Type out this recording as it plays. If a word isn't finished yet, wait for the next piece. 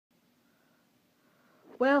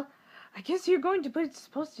Well, I guess you're going to be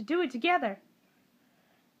supposed to do it together.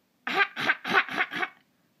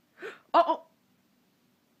 Oh,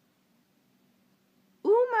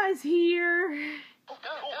 Uma's here.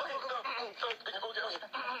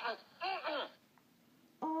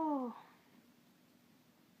 Oh,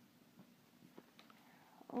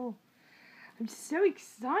 I'm so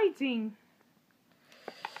exciting.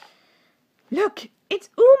 Look, it's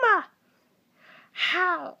Uma.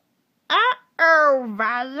 How? Uh-oh,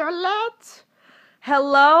 Violet.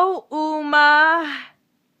 Hello, Uma.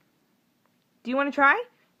 Do you want to try?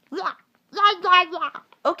 Yeah.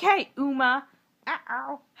 Okay, Uma.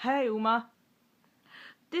 Uh-oh. Hey, Uma.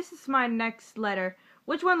 This is my next letter.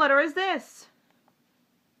 Which one letter is this?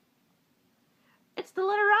 It's the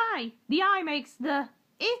letter I. The I makes the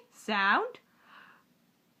I sound.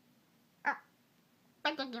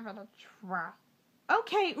 Better give it a try.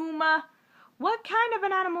 Okay, Uma. What kind of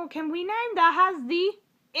an animal can we name that has the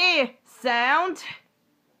I sound?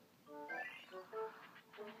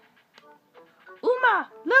 Uma,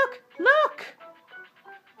 look, look!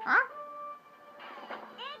 Huh?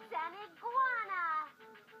 It's an iguana.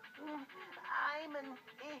 I'm an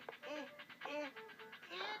itchy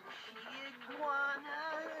iguana.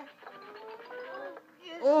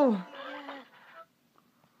 Oh.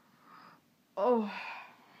 Oh.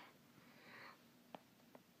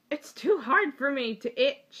 It's too hard for me to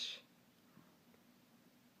itch.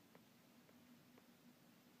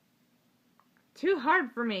 Too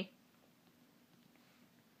hard for me.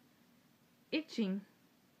 Itching.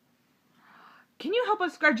 Can you help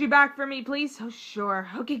us scratch your back for me, please? Oh, sure.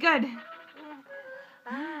 Okay, good.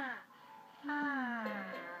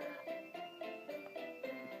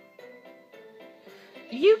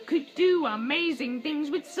 You could do amazing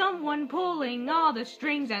things with someone pulling all the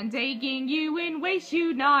strings and taking you in ways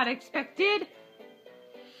you'd not expected.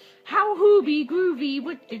 How hooby groovy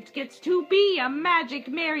would it gets to be a magic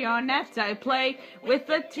marionette I play with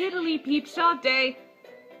the tiddly peeps all day.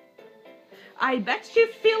 I bet you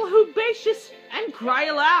feel hoobacious and cry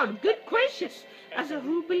aloud, good gracious, as a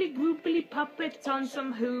hoobly groobly puppet on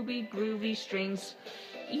some hooby groovy strings.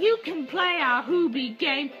 You can play our hooby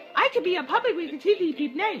game. I could be a puppet with a tiddly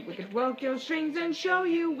peep name. We could work your strings and show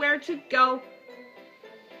you where to go.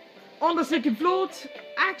 On the second floor?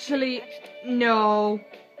 Actually, no.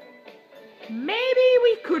 Maybe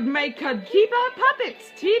we could make a keep our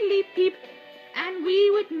puppets tiddly peep, and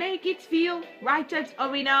we would make it feel right at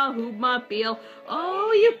Arena Hoopmobile.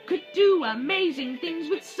 Oh, you could do amazing things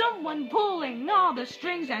with someone pulling all the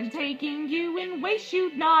strings and taking you in ways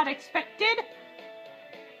you'd not expected.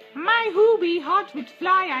 My hooby heart would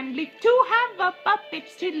fly and leap to have a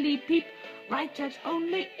puppet's tiddly peep, right at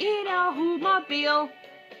only in a Hoopmobile.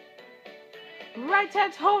 Right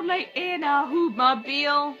at only in a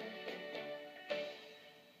Hoopmobile.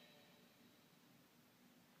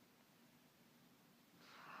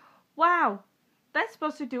 Wow, that's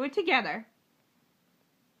supposed to do it together.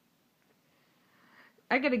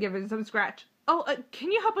 I gotta give it some scratch. Oh,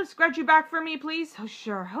 can you help us scratch your back for me, please? Oh,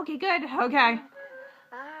 sure. Okay, good. Okay.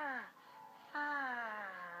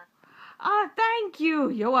 Thank you.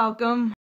 You're welcome.